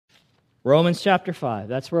Romans chapter 5.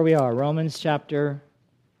 That's where we are. Romans chapter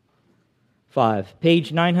 5.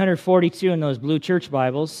 Page 942 in those blue church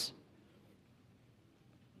Bibles.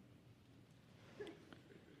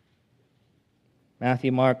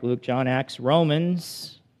 Matthew, Mark, Luke, John, Acts,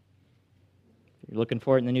 Romans. If you're looking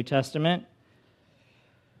for it in the New Testament.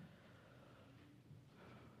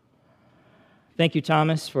 Thank you,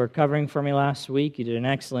 Thomas, for covering for me last week. You did an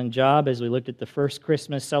excellent job as we looked at the first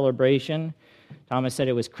Christmas celebration. Thomas said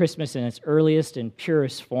it was Christmas in its earliest and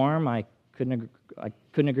purest form. I couldn't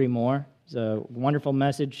agree more. It's a wonderful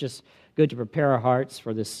message, just good to prepare our hearts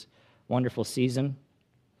for this wonderful season.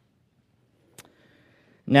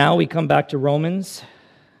 Now we come back to Romans,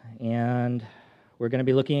 and we're going to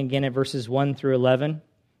be looking again at verses 1 through 11.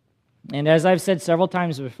 And as I've said several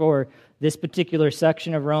times before, this particular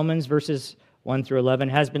section of Romans, verses 1 through 11,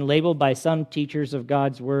 has been labeled by some teachers of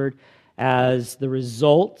God's Word as the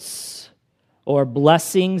results or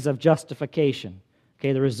blessings of justification.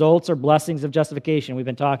 Okay, the results or blessings of justification. We've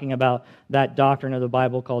been talking about that doctrine of the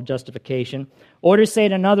Bible called justification. Or to say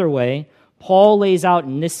it another way, Paul lays out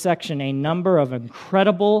in this section a number of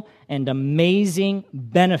incredible and amazing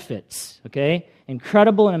benefits. Okay,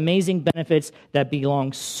 incredible and amazing benefits that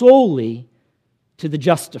belong solely to the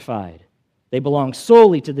justified. They belong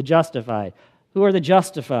solely to the justified. Who are the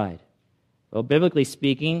justified? Well, biblically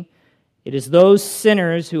speaking, it is those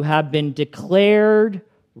sinners who have been declared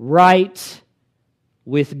right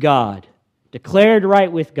with God. Declared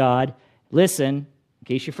right with God. Listen, in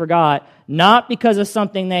case you forgot, not because of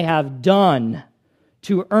something they have done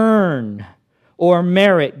to earn or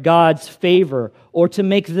merit God's favor or to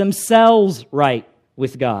make themselves right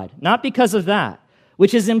with God. Not because of that,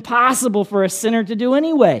 which is impossible for a sinner to do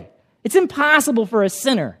anyway. It's impossible for a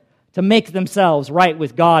sinner to make themselves right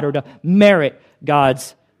with God or to merit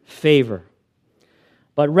God's favor.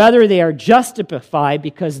 But rather they are justified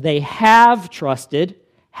because they have trusted,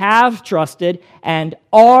 and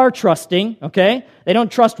are trusting, okay? They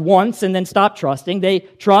don't trust once and then stop trusting. They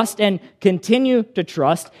trust and continue to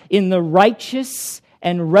trust in the righteous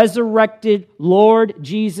and resurrected Lord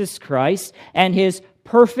Jesus Christ and His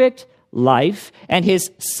perfect life and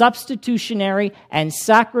His substitutionary and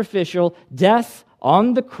sacrificial death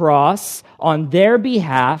on the cross on their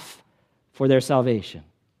behalf for their salvation.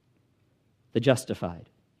 The justified.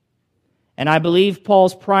 And I believe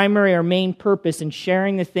Paul's primary or main purpose in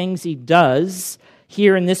sharing the things he does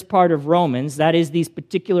here in this part of Romans, that is, these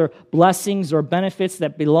particular blessings or benefits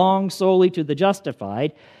that belong solely to the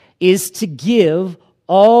justified, is to give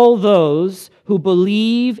all those who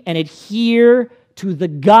believe and adhere to the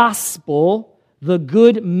gospel, the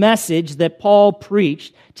good message that Paul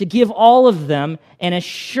preached, to give all of them an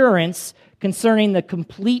assurance concerning the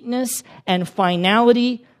completeness and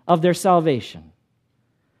finality of their salvation,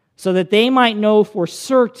 so that they might know for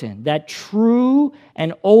certain that true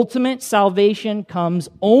and ultimate salvation comes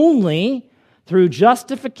only through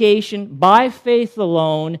justification by faith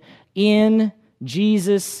alone in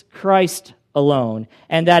Jesus Christ alone.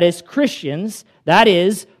 And that as Christians, that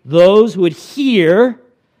is, those who adhere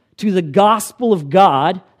to the gospel of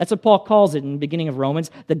God, that's what Paul calls it in the beginning of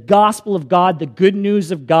Romans, the gospel of God, the good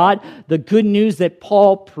news of God, the good news that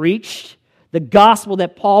Paul preached, the gospel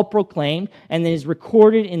that Paul proclaimed, and that is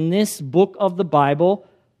recorded in this book of the Bible,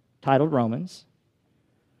 titled Romans,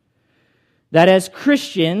 that as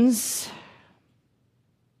Christians,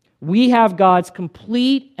 we have God's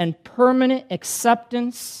complete and permanent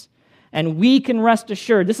acceptance, and we can rest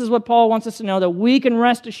assured, this is what Paul wants us to know, that we can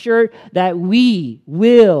rest assured that we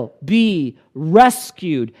will be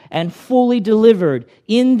rescued and fully delivered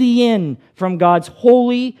in the end from God's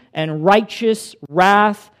holy and righteous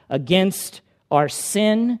wrath against our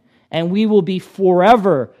sin, and we will be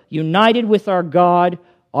forever united with our God,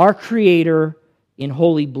 our Creator, in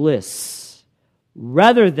holy bliss,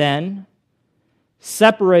 rather than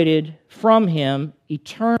separated from Him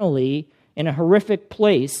eternally in a horrific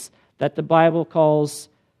place that the Bible calls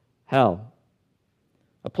hell.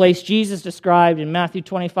 A place Jesus described in Matthew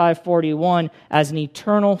 25:41 as an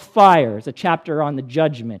eternal fire. It's a chapter on the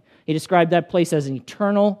judgment. He described that place as an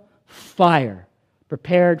eternal fire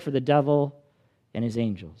prepared for the devil and his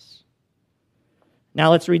angels. Now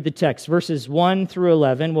let's read the text. Verses 1 through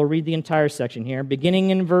 11. We'll read the entire section here. Beginning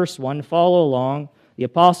in verse 1, follow along. The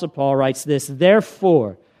Apostle Paul writes this,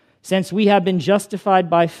 "Therefore, since we have been justified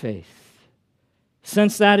by faith,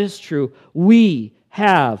 since that is true, we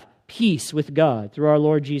have peace with God through our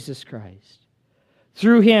Lord Jesus Christ.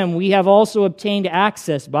 Through Him we have also obtained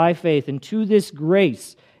access by faith into this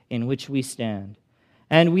grace in which we stand.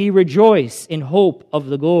 And we rejoice in hope of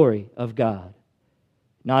the glory of God.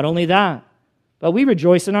 Not only that, but we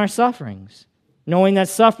rejoice in our sufferings, knowing that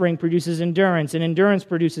suffering produces endurance, and endurance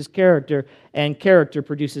produces character, and character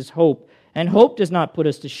produces hope. And hope does not put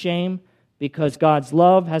us to shame, because God's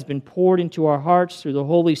love has been poured into our hearts through the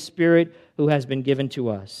Holy Spirit who has been given to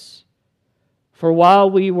us. For while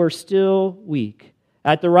we were still weak,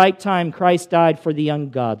 at the right time Christ died for the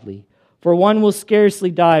ungodly. For one will scarcely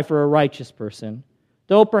die for a righteous person,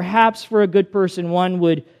 though perhaps for a good person one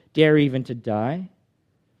would dare even to die.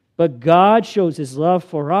 But God shows His love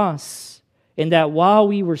for us in that while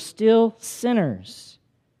we were still sinners,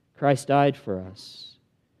 Christ died for us.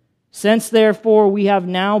 Since therefore we have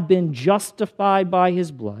now been justified by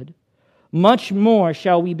His blood, much more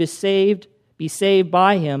shall we be saved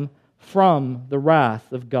by Him from the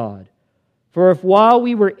wrath of God. For if while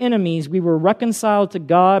we were enemies we were reconciled to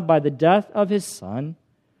God by the death of His Son,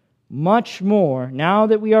 much more, now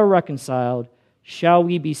that we are reconciled, shall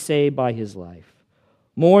we be saved by His life.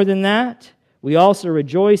 More than that, we also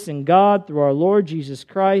rejoice in God through our Lord Jesus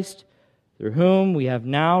Christ, through whom we have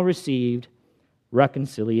now received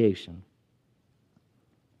reconciliation.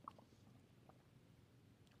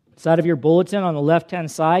 Inside of your bulletin on the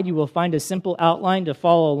left-hand side, you will find a simple outline to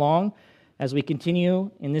follow along as we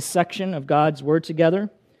continue in this section of God's Word together.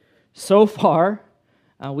 So far,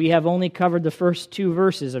 we have only covered the first 2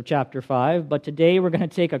 verses of chapter 5, but today we're going to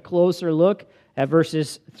take a closer look at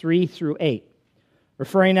verses 3 through 8.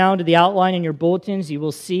 Referring now to the outline in your bulletins, you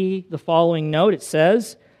will see the following note. It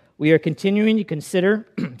says, we are continuing to consider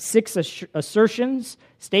 6 assertions,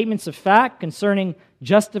 statements of fact concerning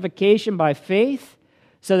justification by faith,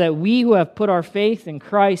 so that we who have put our faith in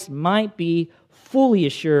Christ might be fully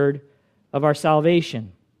assured of our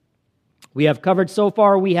salvation. We have covered so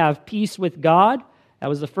far, we have peace with God. That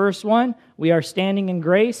was the first one. We are standing in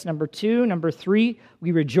grace. Number 2. Number 3,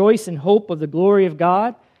 we rejoice in hope of the glory of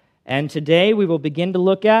God. And today we will begin to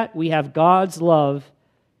look at, we have God's love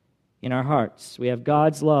in our hearts. We have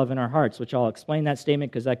God's love in our hearts, which I'll explain that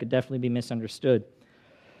statement because that could definitely be misunderstood.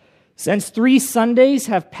 Since 3 Sundays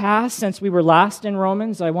have passed since we were last in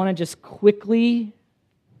Romans, I want to just quickly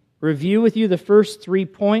review with you the first 3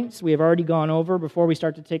 points we have already gone over before we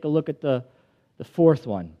start to take a look at the 4th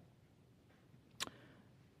one.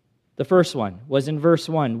 The first one was in verse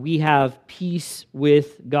 1. We have peace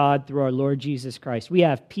with God through our Lord Jesus Christ. We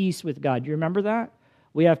have peace with God. Do you remember that?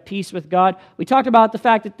 We have peace with God. We talked about the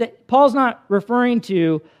fact that Paul's not referring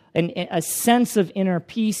to a sense of inner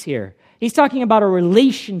peace here. He's talking about a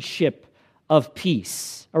relationship of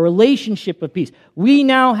peace. A relationship of peace. We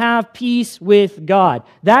now have peace with God.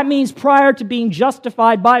 That means prior to being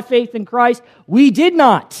justified by faith in Christ, we did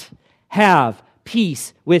not have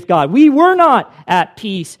peace with God. We were not at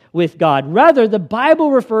peace with God. Rather, the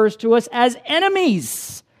Bible refers to us as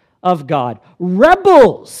enemies of God,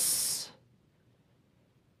 rebels.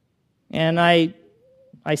 And I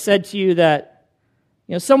said to you that,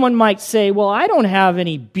 someone might say, well, I don't have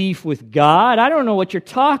any beef with God. I don't know what you're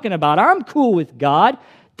talking about. I'm cool with God.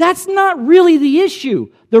 That's not really the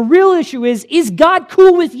issue. The real issue is God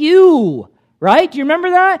cool with you? Right? Do you remember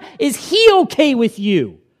that? Is He okay with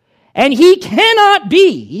you? And He cannot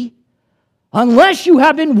be unless you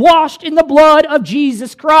have been washed in the blood of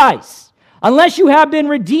Jesus Christ. Unless you have been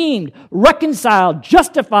redeemed, reconciled,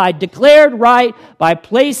 justified, declared right by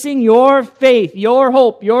placing your faith, your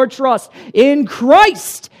hope, your trust in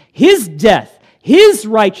Christ, His death, His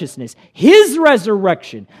righteousness, His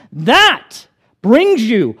resurrection. That brings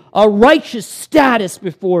you a righteous status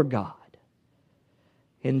before God.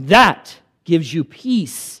 And that gives you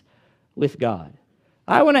peace with God.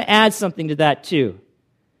 I want to add something to that too.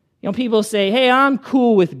 People say, hey, I'm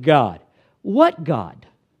cool with God. What God?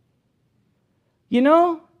 They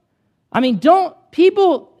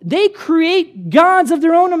create gods of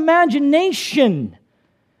their own imagination.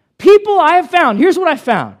 People I have found, here's what I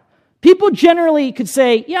found. People generally could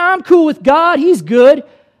say, yeah, I'm cool with God, He's good,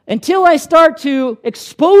 until I start to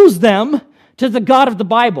expose them to the God of the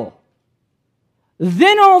Bible.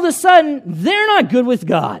 Then all of a sudden, they're not good with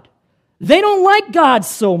God. They don't like God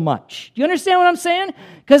so much. Do you understand what I'm saying?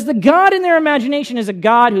 Because the God in their imagination is a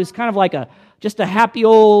God who's kind of like just a happy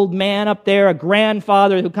old man up there, a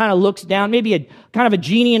grandfather who kind of looks down, maybe kind of a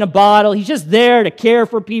genie in a bottle. He's just there to care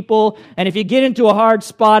for people. And if you get into a hard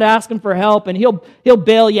spot, ask Him for help, and He'll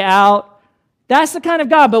bail you out. That's the kind of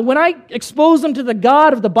God. But when I expose them to the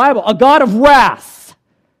God of the Bible, a God of wrath,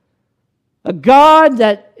 a God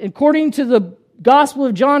that, according to the Gospel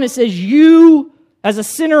of John, it says, you as a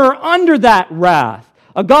sinner are under that wrath.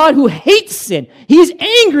 A God who hates sin. He's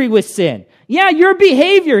angry with sin. Yeah, your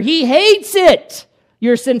behavior, He hates it,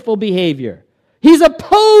 your sinful behavior. He's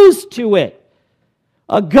opposed to it.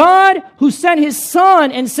 A God who sent His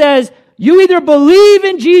Son and says, You either believe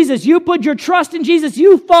in Jesus, you put your trust in Jesus,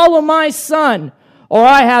 you follow my Son, or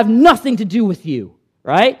I have nothing to do with you,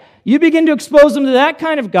 right? You begin to expose them to that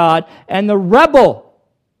kind of God, and the rebel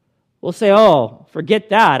will say, oh, forget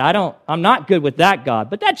that. I'm not good with that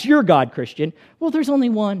God. But that's your God, Christian. Well, there's only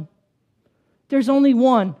one. There's only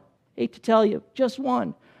one. Hate to tell you, just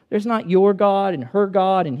one. There's not your God and her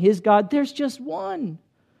God and his God. There's just one.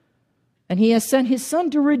 And he has sent his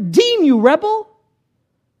Son to redeem you, rebel.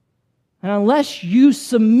 And unless you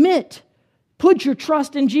submit, put your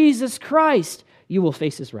trust in Jesus Christ, you will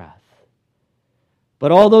face his wrath.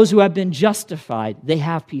 But all those who have been justified, they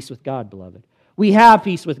have peace with God, beloved. We have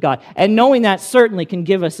peace with God. And knowing that certainly can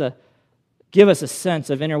give us a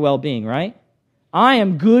sense of inner well-being, right? I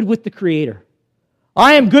am good with the Creator.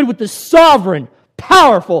 I am good with the sovereign,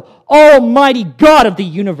 powerful, almighty God of the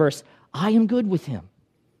universe. I am good with him.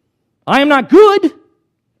 I am not good.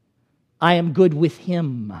 I am good with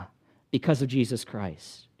him because of Jesus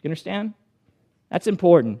Christ. You understand? That's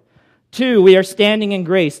important. 2, we are standing in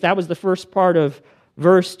grace. That was the first part of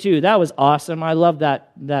verse 2. That was awesome. I love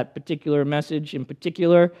that particular message in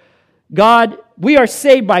particular. God, we are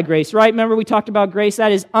saved by grace, right? Remember we talked about grace?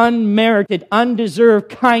 That is unmerited, undeserved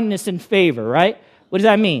kindness and favor, right? What does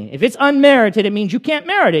that mean? If it's unmerited, it means you can't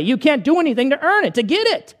merit it. You can't do anything to earn it, to get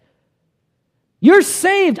it. You're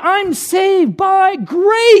saved. I'm saved by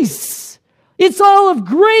grace. It's all of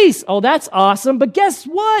grace. Oh, that's awesome. But guess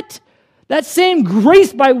what? That same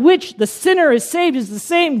grace by which the sinner is saved is the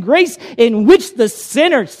same grace in which the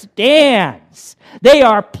sinner stands. They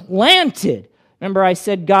are planted. Remember I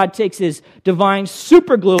said God takes his divine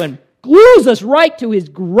superglue and glues us right to his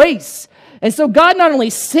grace. And so God not only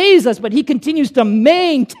saves us, but he continues to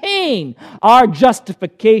maintain our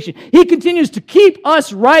justification. He continues to keep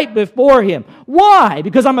us right before him. Why?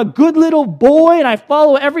 Because I'm a good little boy and I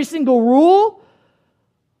follow every single rule?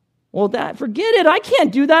 Well, forget it. I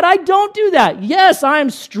can't do that. I don't do that. Yes, I am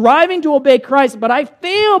striving to obey Christ, but I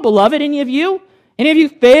fail, beloved. Any of you? Any of you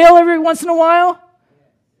fail every once in a while?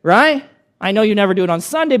 Right? I know you never do it on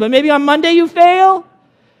Sunday, but maybe on Monday you fail.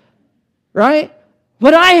 Right?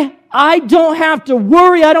 But I don't have to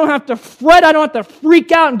worry. I don't have to fret. I don't have to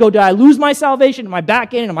freak out and go, did I lose my salvation? Am I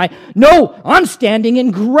back in? No, I'm standing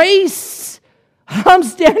in grace. I'm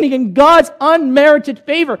standing in God's unmerited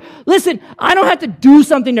favor. Listen, I don't have to do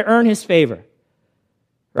something to earn his favor.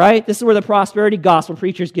 Right? This is where the prosperity gospel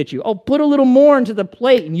preachers get you. Oh, put a little more into the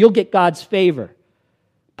plate and you'll get God's favor.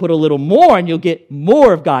 Put a little more and you'll get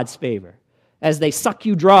more of God's favor as they suck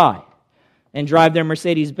you dry and drive their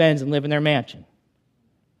Mercedes-Benz and live in their mansion.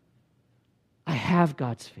 I have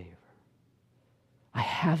God's favor. I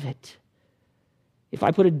have it. If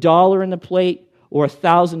I put $1 in the plate or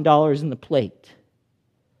 $1,000 in the plate,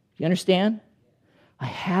 you understand? I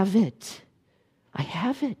have it. I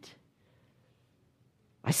have it.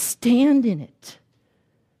 I stand in it.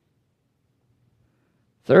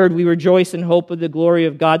 3rd, we rejoice in hope of the glory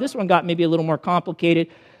of God. This one got maybe a little more complicated.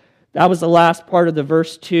 That was the last part of the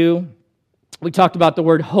verse 2. We talked about the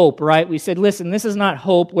word hope, right? We said, listen, this is not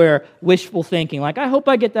hope where wishful thinking, like, I hope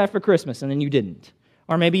I get that for Christmas, and then you didn't.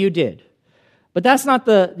 Or maybe you did. But that's not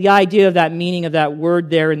the idea of that meaning of that word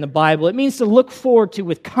there in the Bible. It means to look forward to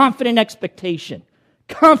with confident expectation.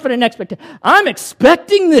 Confident expectation. I'm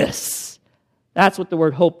expecting this. That's what the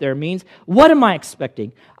word hope there means. What am I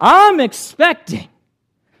expecting? I'm expecting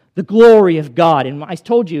the glory of God. And I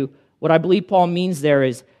told you what I believe Paul means there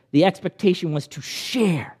is the expectation was to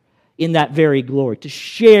share in that very glory, to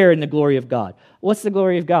share in the glory of God. What's the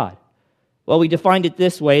glory of God? Well, we defined it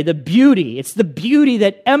this way, the beauty. It's the beauty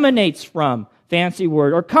that emanates from, fancy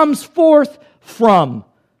word, or comes forth from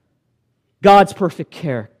God's perfect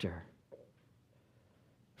character.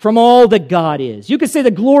 From all that God is. You could say the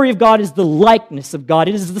glory of God is the likeness of God.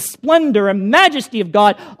 It is the splendor and majesty of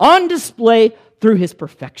God on display through his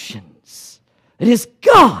perfections. It is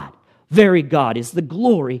God, very God, is the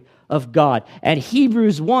glory of God. And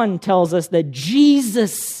Hebrews 1 tells us that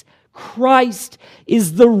Jesus Christ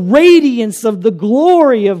is the radiance of the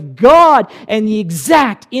glory of God and the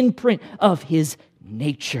exact imprint of his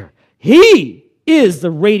nature. He is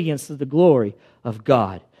the radiance of the glory of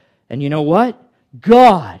God. And you know what?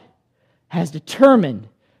 God has determined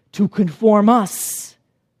to conform us,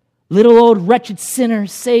 little old wretched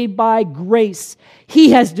sinners saved by grace.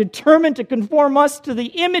 He has determined to conform us to the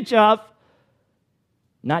image of,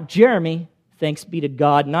 not Jeremy, thanks be to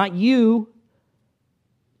God, not you,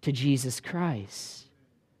 to Jesus Christ.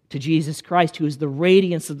 To Jesus Christ, who is the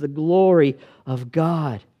radiance of the glory of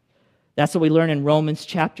God. That's what we learn in Romans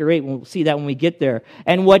chapter 8. We'll see that when we get there.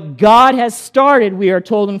 And what God has started, we are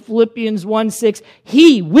told in Philippians 1:6,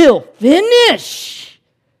 he will finish.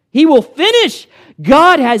 He will finish.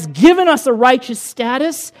 God has given us a righteous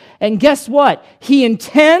status, and guess what? He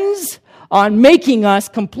intends on making us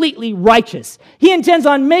completely righteous. He intends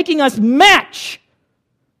on making us match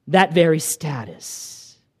that very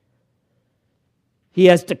status. He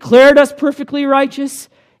has declared us perfectly righteous,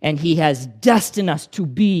 and He has destined us to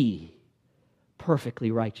be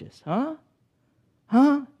perfectly righteous. Huh?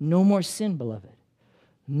 No more sin, beloved.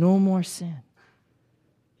 No more sin.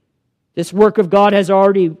 This work of God has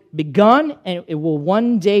already begun, and it will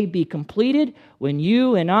one day be completed when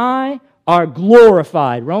you and I are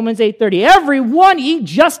glorified. Romans 8:30. Everyone He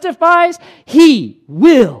justifies, He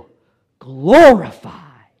will glorify.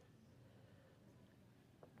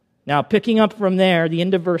 Now, picking up from there, the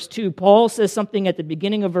end of verse 2, Paul says something at the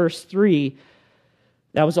beginning of verse 3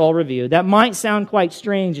 that was all reviewed. That might sound quite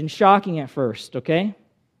strange and shocking at first, okay?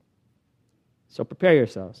 So prepare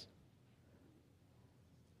yourselves.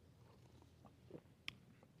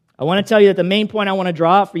 I want to tell you that the main point I want to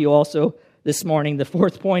draw out for you also this morning, the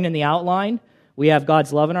fourth point in the outline, we have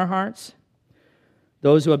God's love in our hearts,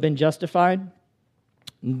 those who have been justified.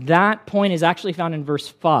 That point is actually found in verse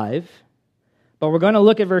 5, but we're going to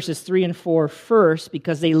look at verses 3 and 4 first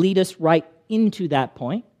because they lead us right into that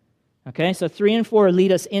point. Okay, so 3 and 4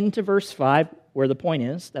 lead us into verse 5, where the point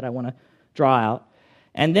is that I want to draw out.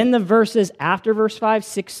 And then the verses after verse 5,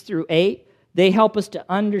 6 through 8, they help us to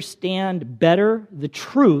understand better the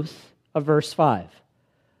truth of verse 5.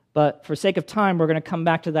 But for sake of time, we're going to come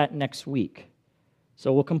back to that next week.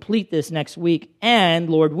 So we'll complete this next week, and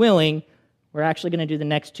Lord willing, we're actually going to do the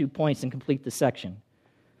next 2 points and complete the section.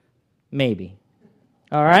 Maybe.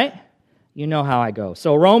 All right? You know how I go.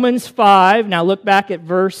 So Romans 5, now look back at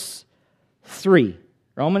verse 3.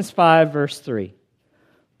 Romans 5, verse 3.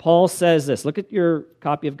 Paul says this. Look at your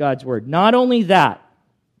copy of God's Word. Not only that,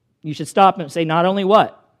 you should stop and say, not only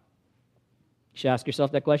what? You should ask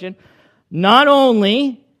yourself that question. Not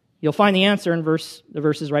only, you'll find the answer in the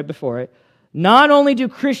verses right before it. Not only do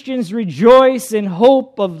Christians rejoice in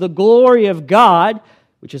hope of the glory of God,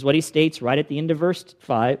 which is what he states right at the end of verse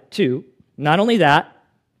 2. Not only that,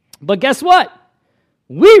 but guess what?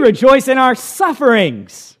 We rejoice in our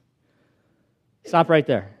sufferings. Stop right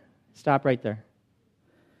there. Stop right there.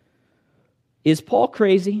 Is Paul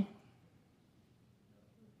crazy?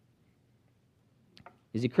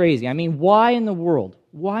 Is he crazy? I mean, why in the world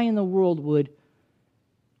would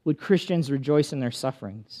Christians rejoice in their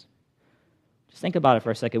sufferings? Just think about it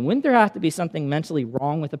for a second. Wouldn't there have to be something mentally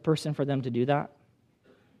wrong with a person for them to do that?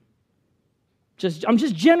 I'm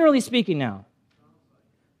just generally speaking now.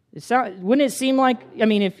 Wouldn't it seem like, I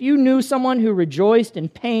mean, if you knew someone who rejoiced in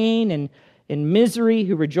pain and in misery,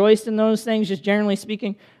 who rejoiced in those things, just generally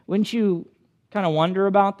speaking, wouldn't you kind of wonder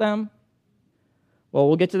about them? Well,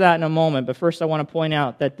 we'll get to that in a moment, but first I want to point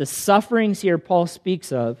out that the sufferings here Paul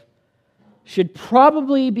speaks of should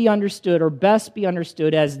probably be understood, or best be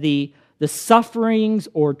understood, as the sufferings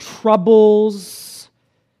or troubles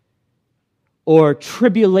or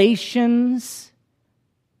tribulations.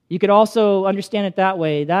 You could also understand it that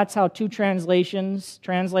way. That's how 2 translations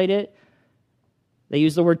translate it. They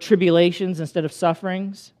use the word tribulations instead of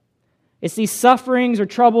sufferings. It's these sufferings or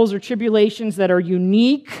troubles or tribulations that are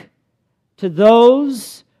unique to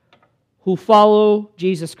those who follow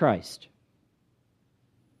Jesus Christ,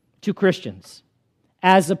 to Christians,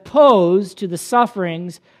 as opposed to the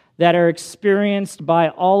sufferings that are experienced by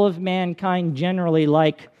all of mankind generally,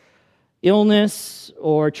 like illness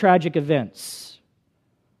or tragic events.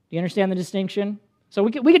 Do you understand the distinction? So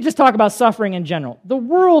we could just talk about suffering in general. The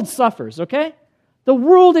world suffers, okay? The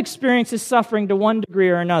world experiences suffering to one degree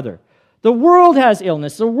or another. The world has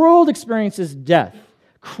illness. The world experiences death,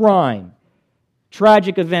 crime,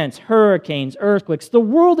 tragic events, hurricanes, earthquakes. The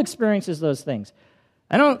world experiences those things.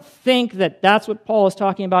 I don't think that that's what Paul is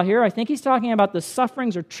talking about here. I think he's talking about the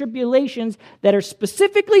sufferings or tribulations that are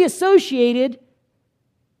specifically associated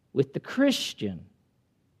with the Christian.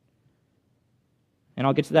 And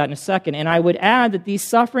I'll get to that in a second. And I would add that these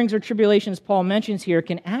sufferings or tribulations Paul mentions here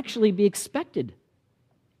can actually be expected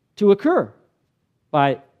to occur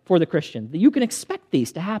for the Christian. You can expect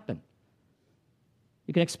these to happen.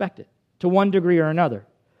 You can expect it to one degree or another.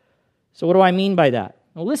 So what do I mean by that?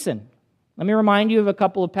 Well, listen. Let me remind you of a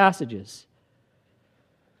couple of passages.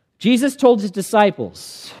 Jesus told his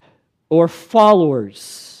disciples or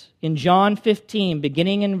followers in John 15,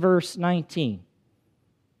 beginning in verse 19.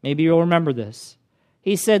 Maybe you'll remember this.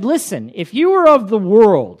 He said, listen, if you were of the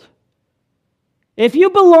world, if you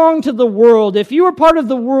belong to the world, if you were part of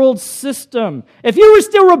the world system, if you were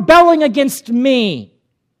still rebelling against me,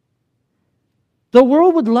 the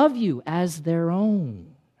world would love you as their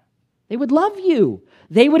own. They would love you.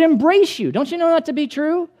 They would embrace you. Don't you know that to be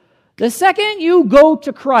true? The second you go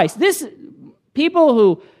to Christ, people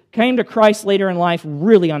who came to Christ later in life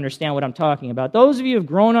really understand what I'm talking about. Those of you who have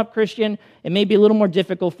grown up Christian, it may be a little more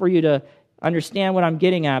difficult for you to understand what I'm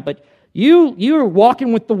getting at, but you're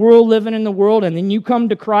walking with the world, living in the world, and then you come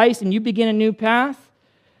to Christ and you begin a new path.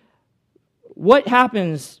 What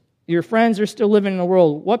happens? Your friends are still living in the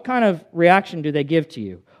world. What kind of reaction do they give to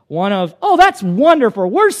you? One of, oh, that's wonderful.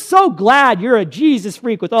 We're so glad you're a Jesus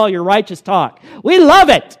freak with all your righteous talk. We love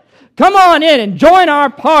it. Come on in and join our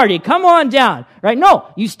party. Come on down. Right? No,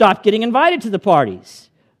 you stop getting invited to the parties.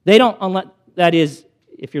 They don't, unless that is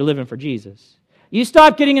if you're living for Jesus. You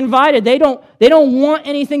stop getting invited. They don't want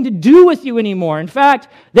anything to do with you anymore. In fact,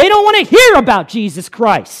 they don't want to hear about Jesus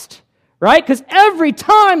Christ. Right? Because every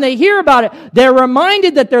time they hear about it, they're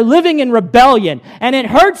reminded that they're living in rebellion, and it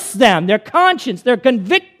hurts them, their conscience, they're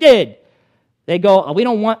convicted. They go, oh, we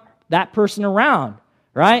don't want that person around.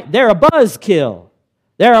 Right? They're a buzzkill.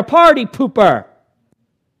 They're a party pooper.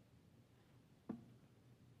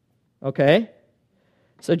 Okay?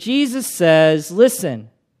 So Jesus says,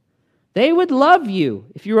 listen, they would love you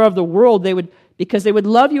if you were of the world, because they would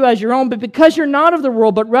love you as your own, but because you're not of the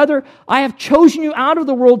world, but rather I have chosen you out of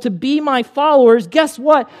the world to be my followers, guess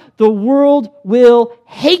what? The world will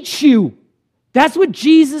hate you. That's what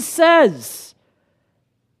Jesus says.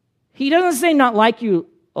 He doesn't say not like you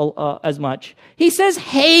as much. He says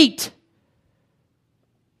hate.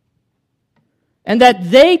 And that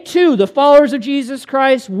they too, the followers of Jesus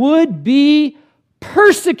Christ, would be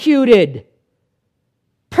persecuted.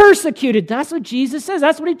 Persecuted. That's what Jesus says.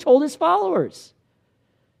 That's what he told his followers.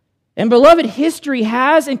 And beloved, history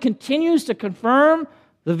has and continues to confirm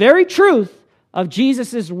the very truth of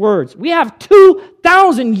Jesus' words. We have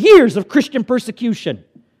 2,000 years of Christian persecution.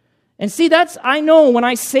 And see, I know when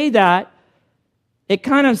I say that, it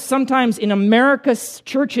kind of sometimes in America's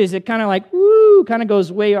churches, it kind of like, woo, kind of goes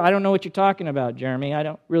way, I don't know what you're talking about, Jeremy. I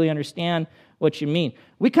don't really understand what you mean.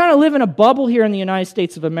 We kind of live in a bubble here in the United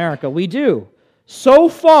States of America. We do. So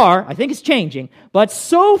far, I think it's changing, but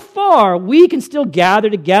so far, we can still gather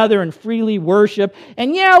together and freely worship.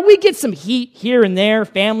 And yeah, we get some heat here and there,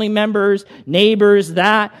 family members, neighbors,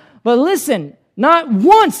 that. But listen, not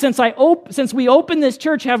once since we opened this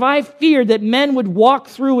church have I feared that men would walk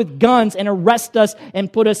through with guns and arrest us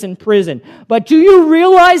and put us in prison. But do you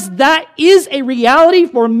realize that is a reality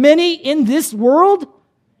for many in this world?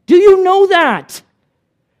 Do you know that?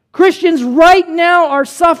 Christians right now are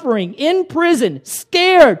suffering in prison,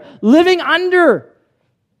 scared, living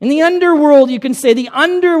in the underworld, you can say, the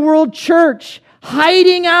underworld church,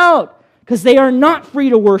 hiding out because they are not free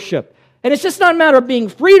to worship. And it's just not a matter of being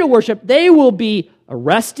free to worship. They will be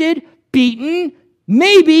arrested, beaten,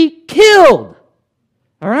 maybe killed.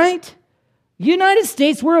 All right? United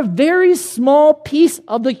States, we're a very small piece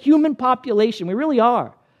of the human population. We really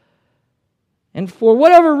are. And for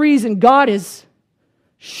whatever reason, God has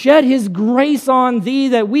shed his grace on thee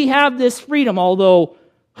that we have this freedom, although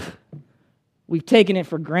we've taken it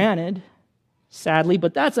for granted, sadly,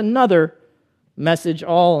 but that's another message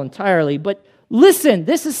all entirely. But listen,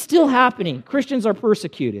 this is still happening. Christians are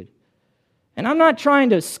persecuted. And I'm not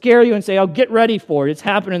trying to scare you and say, oh, get ready for it. It's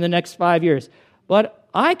happening in the next 5 years. But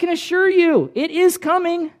I can assure you, it is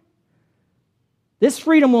coming. This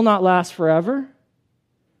freedom will not last forever.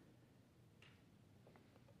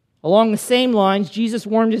 Along the same lines, Jesus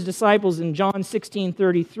warned his disciples in John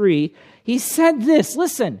 16:33. He said this,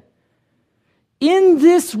 listen, in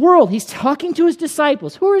this world, he's talking to his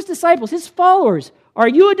disciples. Who are his disciples? His followers. Are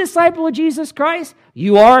you a disciple of Jesus Christ?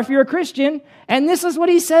 You are if you're a Christian. And this is what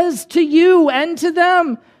he says to you and to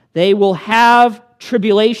them. They will have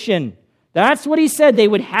tribulation. That's what he said. They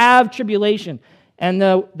would have tribulation. And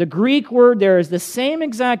the Greek word there is the same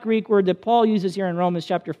exact Greek word that Paul uses here in Romans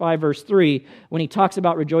chapter 5, verse 3, when he talks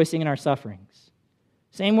about rejoicing in our sufferings.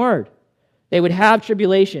 Same word. They would have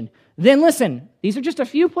tribulation. Then listen, these are just a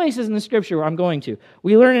few places in the Scripture where I'm going to.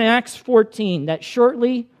 We learn in Acts 14 that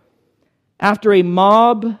shortly after a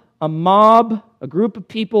group of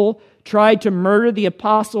people tried to murder the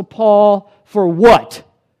Apostle Paul for what?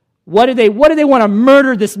 What did they want to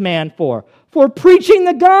murder this man for? For preaching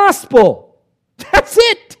the gospel. That's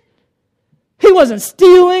it. He wasn't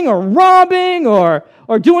stealing or robbing or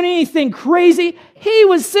doing anything crazy. He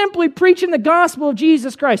was simply preaching the gospel of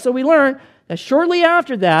Jesus Christ. So we learn that shortly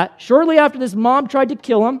after this mob tried to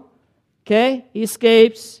kill him, okay, he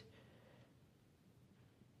escapes.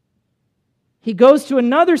 He goes to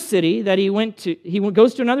another city that he went to. He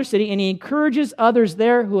goes to another city and he encourages others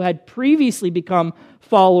there who had previously become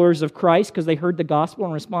followers of Christ because they heard the gospel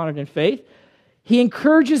and responded in faith. He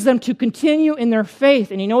encourages them to continue in their faith.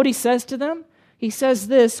 And you know what he says to them? He says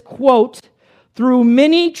this, quote, through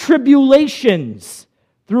many tribulations.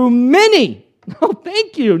 Through many. Oh,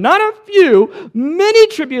 thank you. Not a few. Many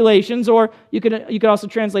tribulations, or you could also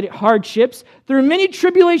translate it hardships. Through many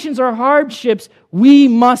tribulations or hardships, we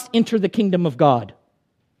must enter the kingdom of God.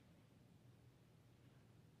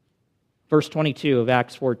 Verse 22 of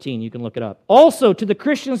Acts 14, you can look it up. Also, to the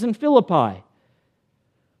Christians in Philippi,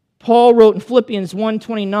 Paul wrote in Philippians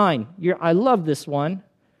 1:29, I love this one,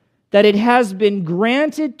 that it has been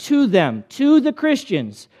granted to them, to the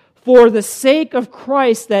Christians, for the sake of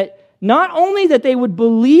Christ, that not only that they would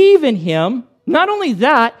believe in Him, not only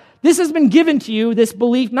that, this has been given to you, this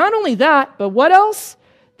belief, not only that, but what else?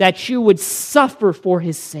 That you would suffer for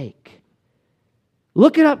His sake.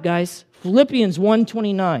 Look it up, guys. Philippians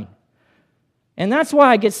 1:29. And that's why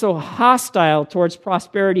I get so hostile towards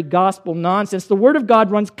prosperity gospel nonsense. The Word of God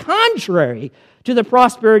runs contrary to the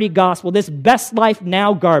prosperity gospel, this best life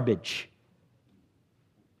now garbage.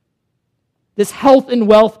 This health and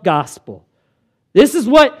wealth gospel. This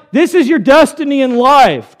is your destiny in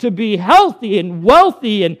life, to be healthy and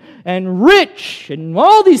wealthy and rich and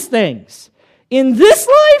all these things. In this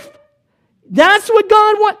life, that's what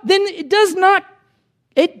God wants. Then it does not,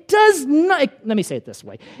 let me say it this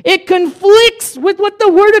way. It conflicts with what the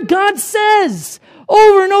Word of God says.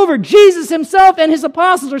 Over and over, Jesus Himself and His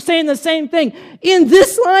apostles are saying the same thing. In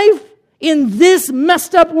this life, in this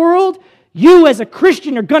messed up world, you as a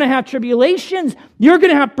Christian are going to have tribulations. You're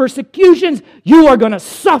going to have persecutions. You are going to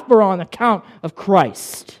suffer on account of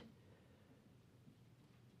Christ.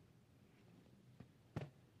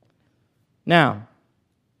 Now,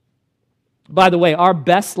 by the way, our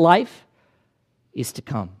best life is to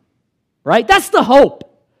come. Right? That's the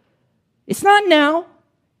hope. It's not now.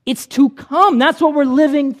 It's to come. That's what we're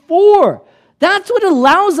living for. That's what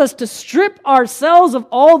allows us to strip ourselves of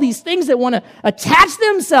all these things that want to attach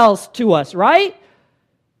themselves to us, right?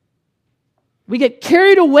 We get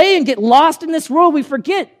carried away and get lost in this world. We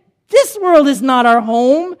forget this world is not our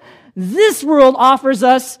home. This world offers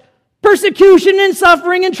us persecution and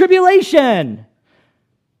suffering and tribulation.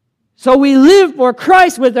 So we live for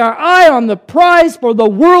Christ with our eye on the prize for the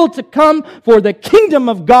world to come, for the kingdom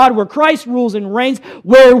of God where Christ rules and reigns,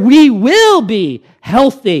 where we will be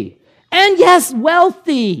healthy. And yes,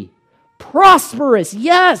 wealthy, prosperous,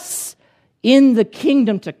 yes, in the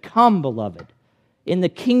kingdom to come, beloved. In the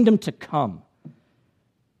kingdom to come.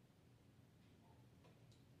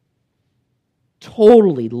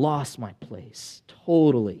 Totally lost my place.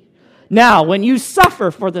 Totally. Now, when you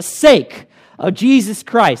suffer for the sake of Jesus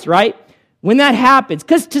Christ, right? When that happens,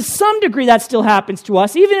 because to some degree that still happens to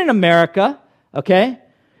us, even in America, okay?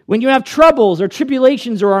 When you have troubles or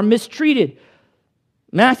tribulations or are mistreated,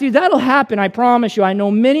 Matthew, that'll happen, I promise you. I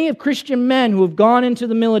know many of Christian men who have gone into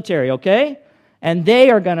the military, okay? And they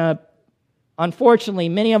are going to, unfortunately,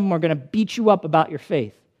 many of them are going to beat you up about your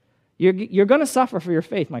faith. You're going to suffer for your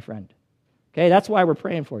faith, my friend. Okay, that's why we're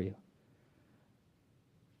praying for you.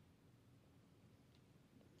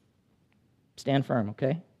 Stand firm,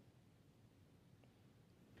 okay?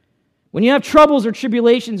 When you have troubles or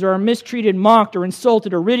tribulations or are mistreated, mocked, or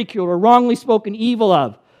insulted, or ridiculed, or wrongly spoken evil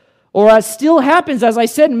of, or as still happens, as I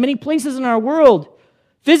said, in many places in our world,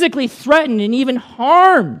 physically threatened and even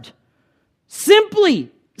harmed,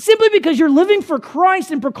 simply because you're living for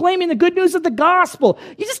Christ and proclaiming the good news of the gospel.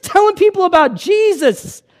 You're just telling people about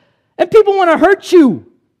Jesus, and people want to hurt you.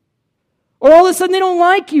 Or all of a sudden they don't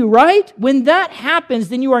like you, right? When that happens,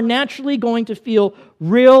 then you are naturally going to feel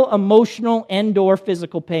real emotional and/or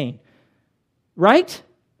physical pain. Right?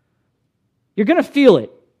 You're going to feel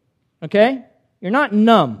it, okay? You're not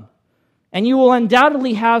numb. And you will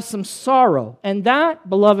undoubtedly have some sorrow. And that,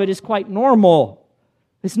 beloved, is quite normal.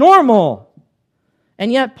 It's normal.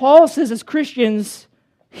 And yet Paul says as Christians,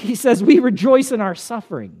 he says we rejoice in our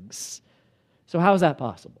sufferings. So how is that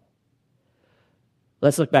possible?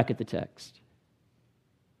 Let's look back at the text.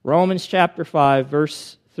 Romans chapter 5,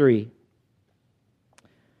 verse 3.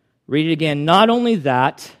 Read it again. Not only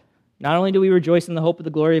do we rejoice in the hope of the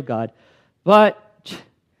glory of God, but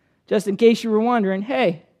just in case you were wondering,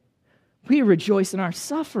 hey, we rejoice in our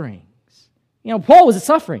sufferings. You know, Paul was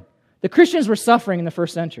suffering. The Christians were suffering in the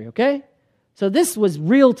first century, okay? So this was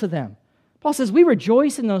real to them. Paul says we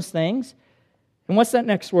rejoice in those things. And what's that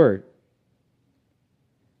next word?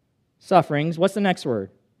 Sufferings. What's the next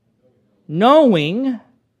word? Knowing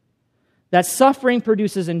that suffering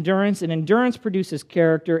produces endurance, and endurance produces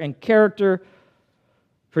character, and character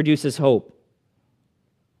produces hope.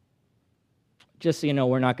 Just so you know,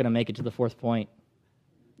 we're not going to make it to the fourth point.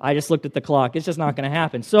 I just looked at the clock. It's just not going to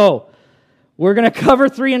happen. So, we're going to cover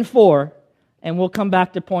 3 and 4, and we'll come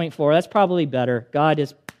back to point 4. That's probably better. God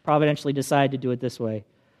has providentially decided to do it this way.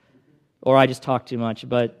 or I just talk too much,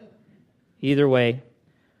 but either way.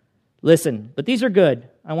 Listen, but these are good.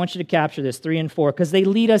 I want you to capture this, 3 and 4, because they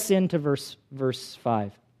lead us into verse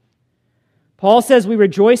 5. Paul says we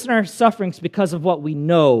rejoice in our sufferings because of what we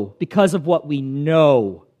know. Because of what we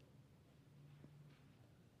know.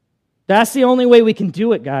 That's the only way we can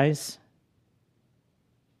do it, guys.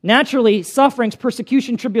 Naturally, sufferings,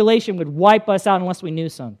 persecution, tribulation would wipe us out unless we knew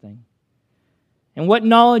something. And what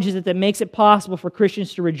knowledge is it that makes it possible for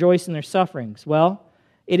Christians to rejoice in their sufferings? Well,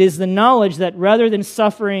 it is the knowledge that rather than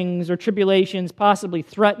sufferings or tribulations possibly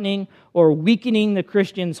threatening or weakening the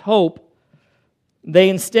Christian's hope, they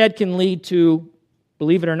instead can lead to,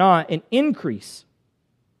 believe it or not, an increase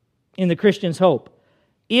in the Christian's hope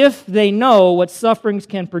if they know what sufferings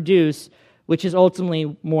can produce, which is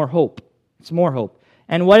ultimately more hope. It's more hope.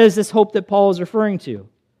 And what is this hope that Paul is referring to?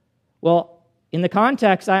 Well, in the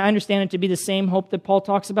context, I understand it to be the same hope that Paul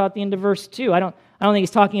talks about at the end of verse 2. I don't think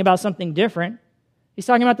he's talking about something different. He's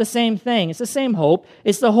talking about the same thing. It's the same hope.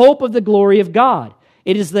 It's the hope of the glory of God.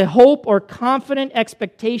 It is the hope or confident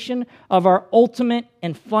expectation of our ultimate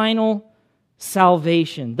and final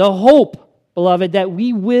salvation. The hope, beloved, that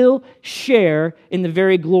we will share in the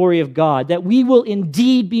very glory of God, that we will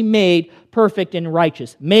indeed be made perfect and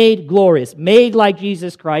righteous, made glorious, made like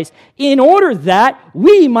Jesus Christ, in order that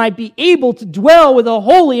we might be able to dwell with a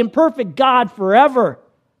holy and perfect God forever.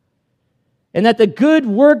 And that the good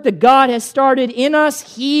work that God has started in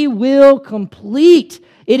us, He will complete.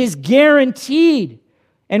 It is guaranteed.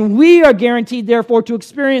 And we are guaranteed, therefore, to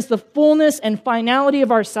experience the fullness and finality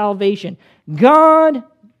of our salvation. God,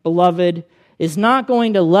 beloved, is not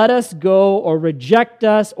going to let us go or reject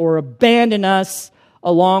us or abandon us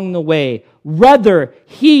along the way. Rather,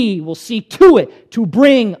 He will see to it to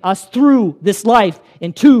bring us through this life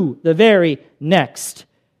into the very next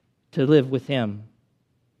to live with Him.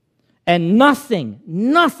 And nothing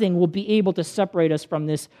will be able to separate us from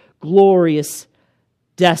this glorious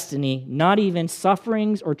destiny, not even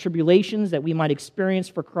sufferings or tribulations that we might experience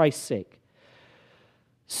for Christ's sake.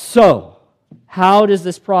 So, how does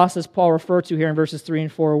this process Paul refer to here in verses 3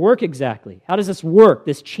 and 4 work exactly? How does this work?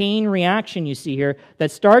 This chain reaction you see here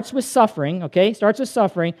that starts with suffering, okay? Starts with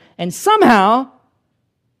suffering and somehow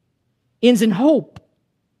ends in hope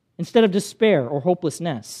instead of despair or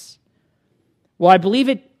hopelessness. Well, I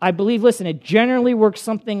believe, listen, it generally works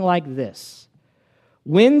something like this.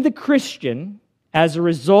 When the Christian, as a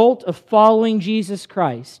result of following Jesus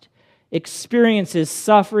Christ, experiences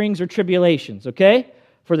sufferings or tribulations, okay?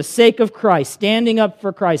 For the sake of Christ, standing up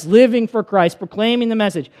for Christ, living for Christ, proclaiming the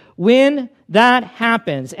message. When that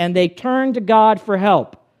happens and they turn to God for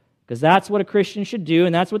help, because that's what a Christian should do,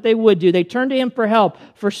 and that's what they would do. They turn to Him for help,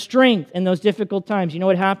 for strength in those difficult times. You know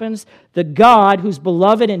what happens? The God whose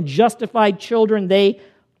beloved and justified children they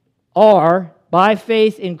are, by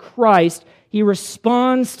faith in Christ, He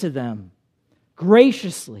responds to them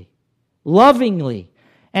graciously, lovingly,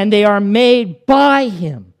 and they are made by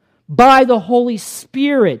Him, by the Holy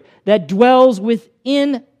Spirit that dwells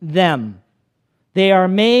within them. They are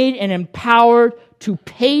made and empowered to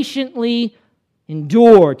patiently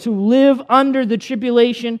endure, to live under the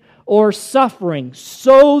tribulation or suffering,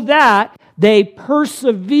 so that they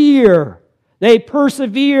persevere. They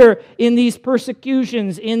persevere in these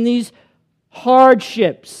persecutions, in these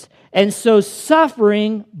hardships. And so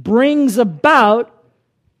suffering brings about,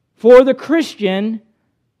 for the Christian,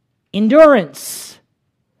 endurance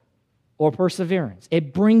or perseverance.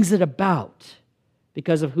 It brings it about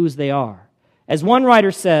because of whose they are. As one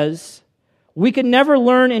writer says, we can never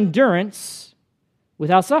learn endurance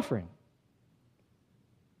without suffering.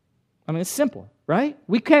 I mean, it's simple, right?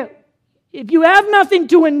 We can't. If you have nothing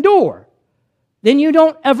to endure, then you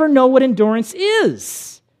don't ever know what endurance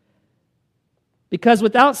is. Because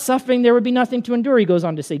without suffering, there would be nothing to endure, he goes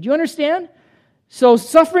on to say. Do you understand? So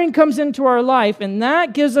suffering comes into our life, and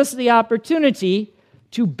that gives us the opportunity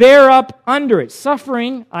to bear up under it.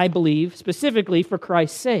 Suffering, I believe, specifically for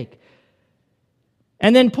Christ's sake.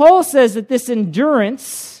 And then Paul says that this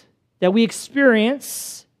endurance that we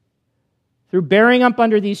experience through bearing up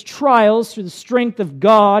under these trials, through the strength of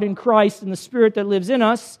God and Christ and the Spirit that lives in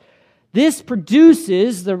us, this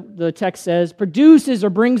produces, the text says, produces or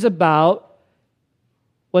brings about,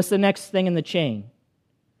 what's the next thing in the chain?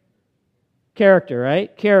 Character,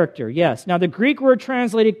 right? Character, yes. Now the Greek word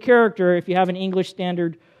translated character, if you have an English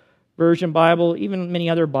Standard Version Bible, even many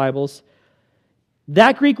other Bibles,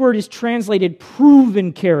 that Greek word is translated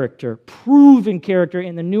proven character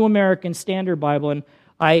in the New American Standard Bible, and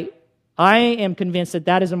I am convinced that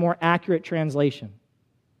that is a more accurate translation.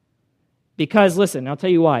 Because, listen, I'll tell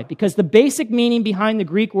you why. Because the basic meaning behind the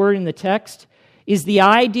Greek word in the text is the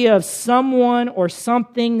idea of someone or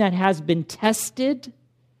something that has been tested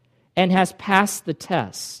and has passed the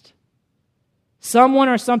test. Someone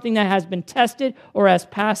or something that has been tested or has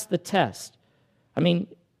passed the test. I mean,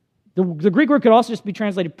 the Greek word could also just be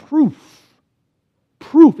translated proof.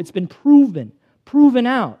 Proof. It's been proven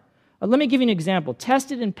out. Let me give you an example.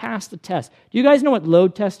 Tested and passed the test. Do you guys know what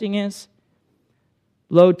load testing is?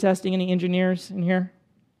 Load testing, any engineers in here?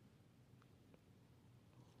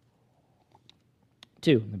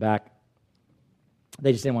 2 in the back.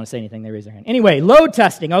 They just didn't want to say anything. They raised their hand. Anyway, load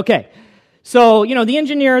testing. Okay. So, the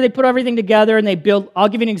engineer, they put everything together and they build, I'll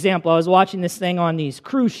give you an example. I was watching this thing on these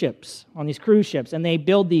cruise ships, and they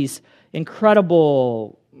build these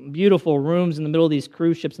incredible, beautiful rooms in the middle of these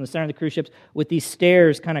cruise ships, in the center of the cruise ships, with these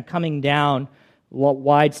stairs kind of coming down,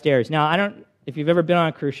 wide stairs. Now, if you've ever been on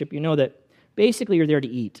a cruise ship, you know that basically you're there to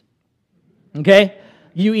eat. Okay?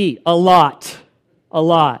 You eat a lot.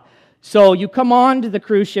 So you come on to the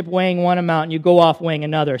cruise ship weighing one amount and you go off weighing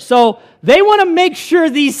another. So they want to make sure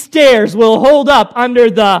these stairs will hold up under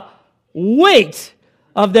the weight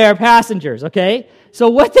of their passengers, okay? So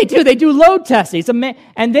what they do load testing.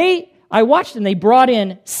 I watched them, they brought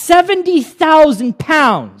in 70,000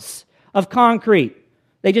 pounds of concrete.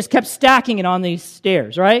 They just kept stacking it on these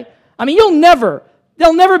stairs, right? I mean,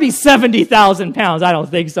 there'll never be 70,000 pounds, I don't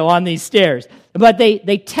think so, on these stairs. But they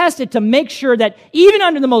tested to make sure that even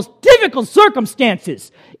under the most difficult circumstances,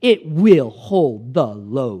 it will hold the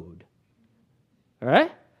load. All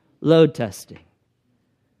right? Load testing.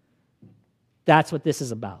 That's what this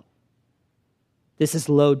is about. This is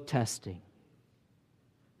load testing.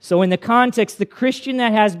 So in the context, the Christian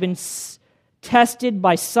that has been tested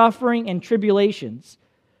by suffering and tribulations,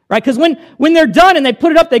 right? Because when they're done and they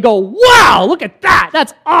put it up, they go, wow, look at that.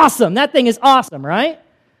 That's awesome. That thing is awesome, right?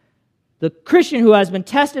 The Christian who has been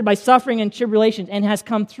tested by suffering and tribulations and has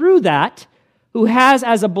come through that, who has,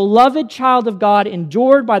 as a beloved child of God,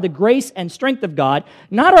 endured by the grace and strength of God,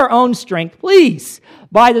 not our own strength, please,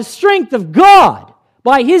 by the strength of God,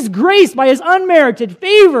 by His grace, by His unmerited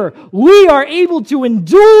favor, we are able to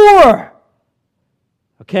endure.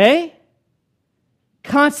 Okay?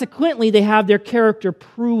 Consequently, they have their character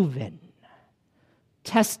proven,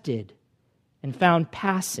 tested, and found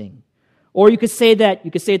passing. Or you could say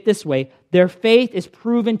it this way, their faith is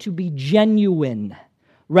proven to be genuine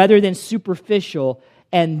rather than superficial,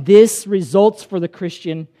 and this results for the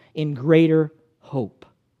Christian in greater hope.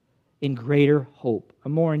 A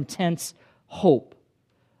more intense hope.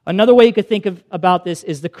 Another way you could think about this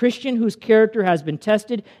is the Christian whose character has been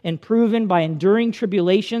tested and proven by enduring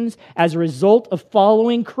tribulations as a result of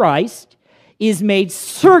following Christ is made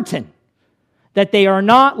certain that they are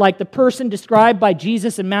not like the person described by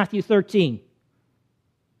Jesus in Matthew 13,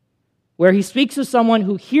 where He speaks of someone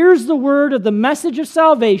who hears the word of the message of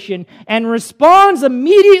salvation and responds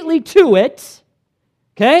immediately to it,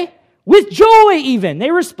 okay? With joy even. They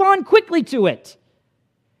respond quickly to it.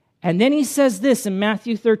 And then He says this in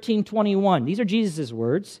Matthew 13:21. These are Jesus'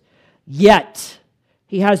 words. Yet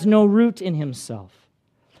he has no root in himself,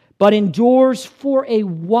 but endures for a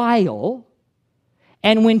while.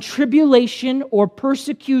 And when tribulation or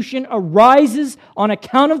persecution arises on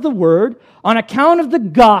account of the word, on account of the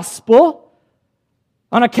gospel,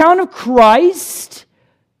 on account of Christ,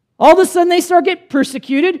 all of a sudden they start getting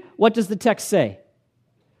persecuted. What does the text say?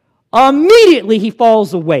 Immediately he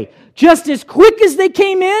falls away. Just as quick as they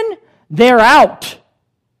came in, they're out.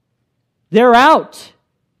 They're out.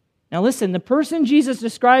 Now listen, the person Jesus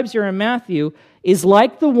describes here in Matthew is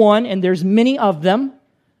like the one, and there's many of them,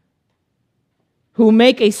 who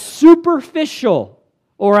make a superficial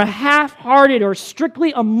or a half-hearted or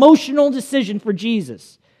strictly emotional decision for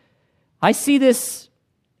Jesus. I see this,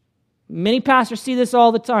 many pastors see this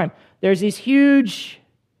all the time. There's these huge,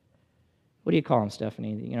 what do you call them,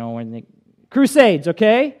 Stephanie? When the crusades,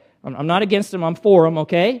 okay? I'm not against them, I'm for them,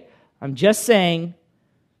 okay? I'm just saying,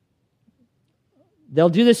 they'll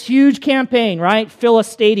do this huge campaign, right? Fill a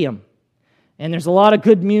stadium. And there's a lot of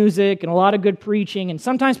good music and a lot of good preaching, and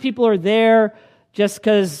sometimes people are there just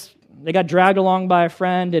because they got dragged along by a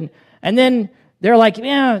friend, and then they're like,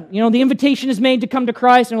 yeah, the invitation is made to come to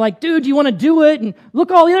Christ, and they're like, dude, do you want to do it? And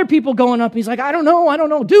look, all the other people going up. He's like, I don't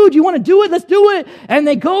know. Dude, you want to do it? Let's do it. And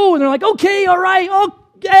they go, and they're like, okay, all right,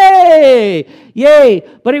 okay, yay.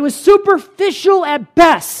 But it was superficial at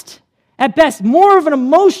best, more of an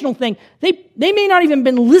emotional thing. They may not even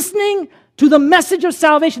been listening to the message of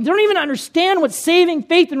salvation. They don't even understand what saving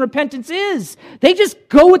faith and repentance is. They just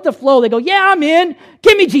go with the flow. They go, yeah, I'm in.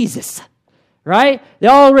 Give me Jesus. Right? They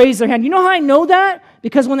all raise their hand. You know how I know that?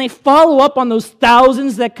 Because when they follow up on those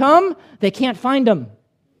thousands that come, they can't find them.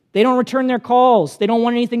 They don't return their calls. They don't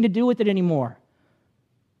want anything to do with it anymore.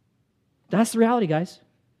 That's the reality, guys.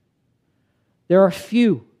 There are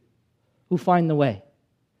few who find the way,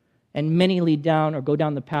 and many lead down or go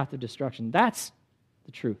down the path of destruction. That's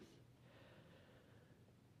the truth.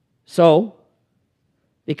 So,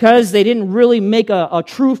 because they didn't really make a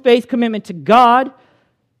true faith commitment to God,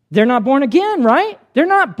 they're not born again, right? They're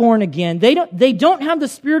not born again. They don't have the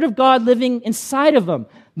Spirit of God living inside of them.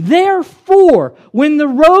 Therefore, when the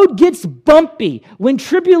road gets bumpy, when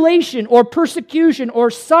tribulation or persecution or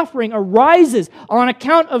suffering arises on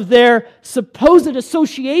account of their supposed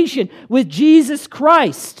association with Jesus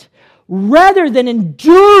Christ, rather than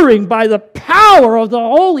enduring by the power of the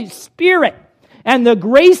Holy Spirit and the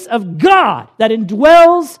grace of God that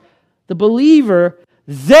indwells the believer,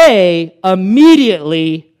 they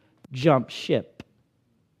immediately jump ship.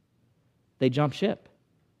 They jump ship.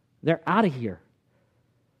 They're out of here.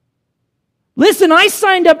 Listen, I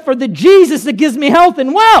signed up for the Jesus that gives me health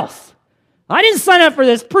and wealth. I didn't sign up for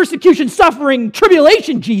this persecution, suffering,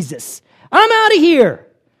 tribulation Jesus. I'm out of here.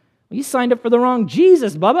 Well, you signed up for the wrong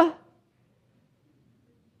Jesus, Bubba.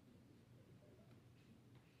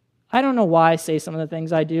 I don't know why I say some of the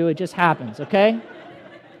things I do. It just happens, okay?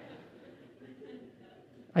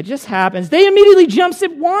 It just happens. They immediately jump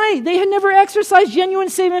ship. Why? They had never exercised genuine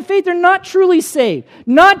saving faith. They're not truly saved,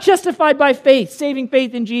 not justified by faith, saving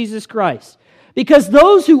faith in Jesus Christ. Because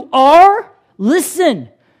those who are, listen,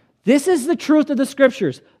 this is the truth of the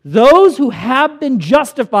Scriptures. Those who have been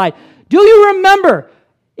justified. Do you remember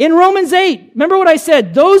in Romans 8, remember what I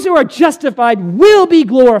said? Those who are justified will be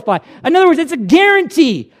glorified. In other words, it's a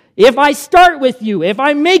guarantee. If I start with you, if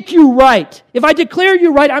I make you right, if I declare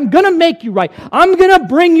you right, I'm going to make you right. I'm going to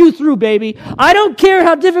bring you through, baby. I don't care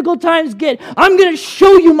how difficult times get. I'm going to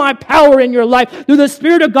show you my power in your life through the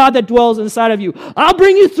Spirit of God that dwells inside of you. I'll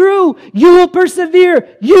bring you through. You will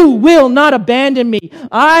persevere. You will not abandon me.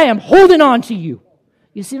 I am holding on to you.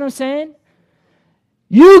 You see what I'm saying?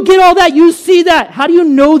 You get all that. You see that. How do you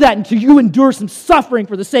know that until you endure some suffering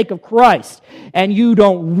for the sake of Christ and you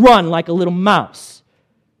don't run like a little mouse?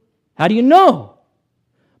 How do you know?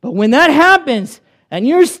 But when that happens, and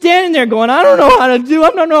you're standing there going, I don't know how to do, I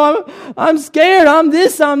don't know, I'm scared, I'm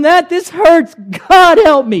this, I'm that, this hurts, God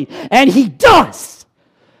help me. And He does.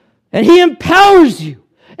 And He empowers you.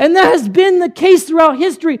 And that has been the case throughout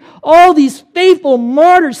history. All these faithful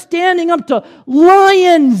martyrs standing up to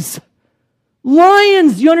lions.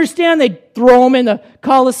 Lions, you understand? They'd throw them in the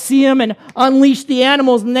Colosseum and unleash the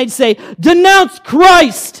animals, and they'd say, denounce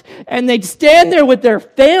Christ! And they'd stand there with their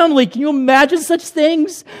family. Can you imagine such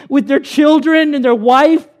things? With their children and their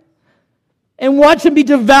wife, and watch them be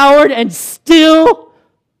devoured and still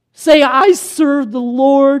say, I serve the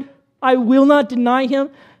Lord. I will not deny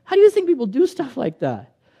Him. How do you think people do stuff like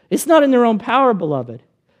that? It's not in their own power, beloved.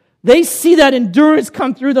 They see that endurance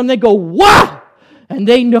come through them. They go, wow! And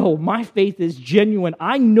they know my faith is genuine.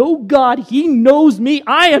 I know God. He knows me.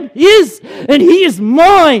 I am His, and He is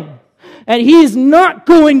mine. And He is not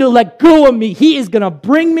going to let go of me. He is going to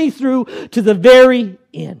bring me through to the very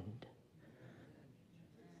end.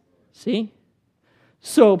 See?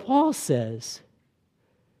 So Paul says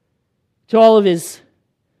to all of his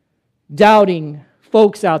doubting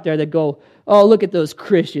folks out there that go, oh, look at those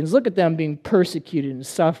Christians. Look at them being persecuted and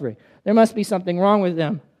suffering. There must be something wrong with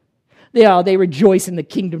them. They rejoice in the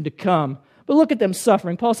kingdom to come. But look at them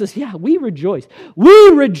suffering. Paul says, yeah, we rejoice. We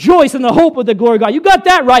rejoice in the hope of the glory of God. You got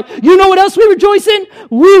that right. You know what else we rejoice in?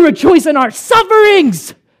 We rejoice in our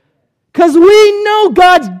sufferings. Because we know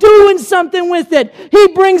God's doing something with it. He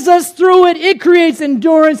brings us through it. It creates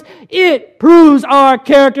endurance. It proves our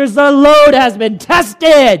characters. The load has been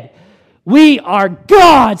tested. We are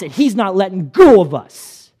God's, and He's not letting go of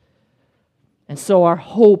us. And so our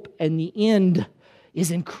hope in the end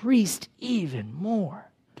is increased even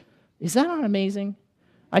more. Is that not amazing?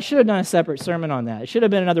 I should have done a separate sermon on that. It should have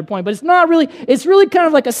been another point, but it's not really. It's really kind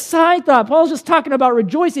of like a side thought. Paul's just talking about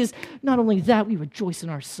rejoicing. Not only that, we rejoice in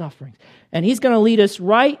our sufferings. And he's going to lead us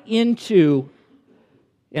right into,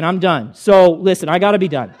 and I'm done. So listen, I got to be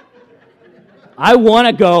done. I want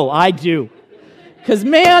to go. I do. Because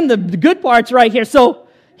man, the good part's right here. So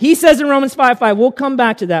he says in Romans 5:5, we'll come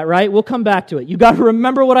back to that, right? We'll come back to it. You got to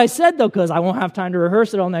remember what I said, though, because I won't have time to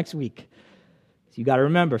rehearse it all next week. So you got to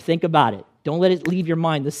remember, think about it. Don't let it leave your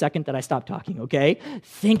mind the second that I stop talking, okay?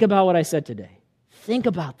 Think about what I said today. Think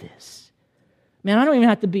about this. Man, I don't even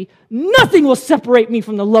have to be, nothing will separate me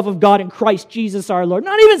from the love of God in Christ Jesus our Lord.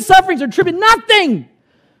 Not even sufferings or tribulation, nothing.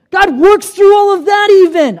 God works through all of that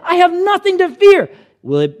even. I have nothing to fear.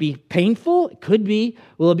 Will it be painful? It could be.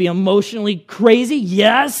 Will it be emotionally crazy?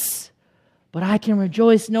 Yes. But I can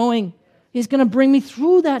rejoice knowing is going to bring me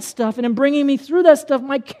through that stuff. And in bringing me through that stuff,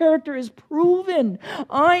 my character is proven.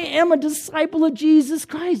 I am a disciple of Jesus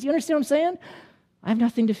Christ. You understand what I'm saying? I have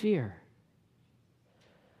nothing to fear.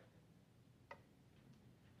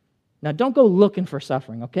 Now, don't go looking for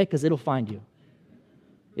suffering, okay? Because it'll find you.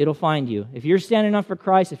 It'll find you. If you're standing up for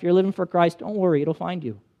Christ, if you're living for Christ, don't worry, it'll find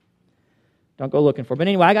you. Don't go looking for it. But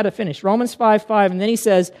anyway, I got to finish. Romans 5:5, and then he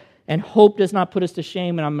says, and hope does not put us to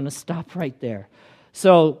shame, and I'm going to stop right there.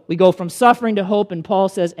 So we go from suffering to hope, and Paul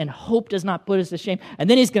says, and hope does not put us to shame. And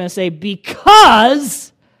then he's going to say,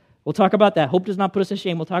 because, we'll talk about that. Hope does not put us to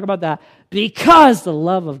shame. We'll talk about that. Because the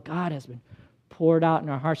love of God has been poured out in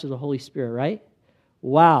our hearts through the Holy Spirit, right?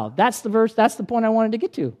 Wow, that's the verse, that's the point I wanted to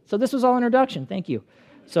get to. So this was all introduction. Thank you.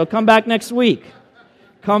 So come back next week.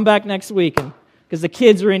 Come back next week, because the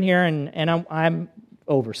kids are in here, and I'm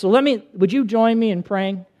over. So would you join me in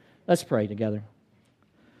praying? Let's pray together.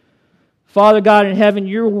 Father God in heaven,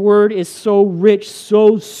 your word is so rich,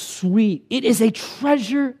 so sweet. It is a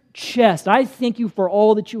treasure chest. I thank you for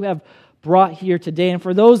all that you have brought here today. And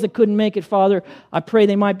for those that couldn't make it, Father, I pray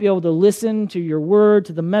they might be able to listen to your word,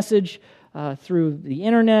 to the message through the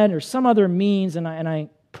internet or some other means. And I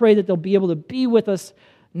pray that they'll be able to be with us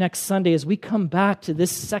next Sunday as we come back to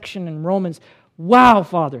this section in Romans. Wow,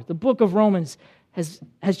 Father, the book of Romans has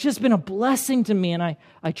just been a blessing to me, and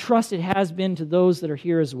I trust it has been to those that are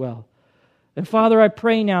here as well. And Father, I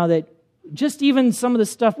pray now that just even some of the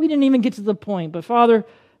stuff, we didn't even get to the point, but Father,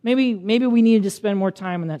 maybe we needed to spend more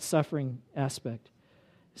time on that suffering aspect.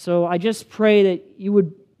 So I just pray that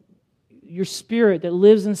your Spirit that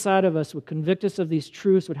lives inside of us would convict us of these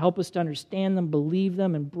truths, would help us to understand them, believe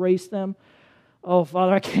them, embrace them. Oh,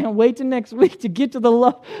 Father, I can't wait till next week to get to the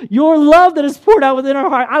love, your love that is poured out within our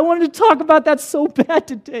heart. I wanted to talk about that so bad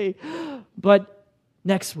today. But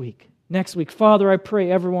next week, Father, I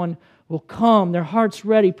pray everyone will come, their hearts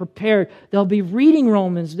ready, prepared. They'll be reading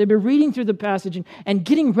Romans. They'll be reading through the passage and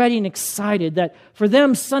getting ready and excited that for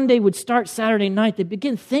them, Sunday would start Saturday night. They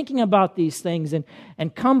begin thinking about these things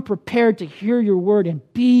and come prepared to hear your word and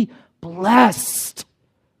be blessed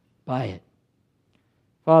by it.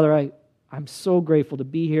 Father, I'm so grateful to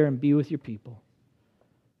be here and be with your people.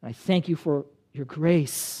 I thank you for your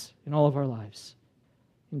grace in all of our lives.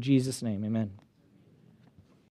 In Jesus' name, amen.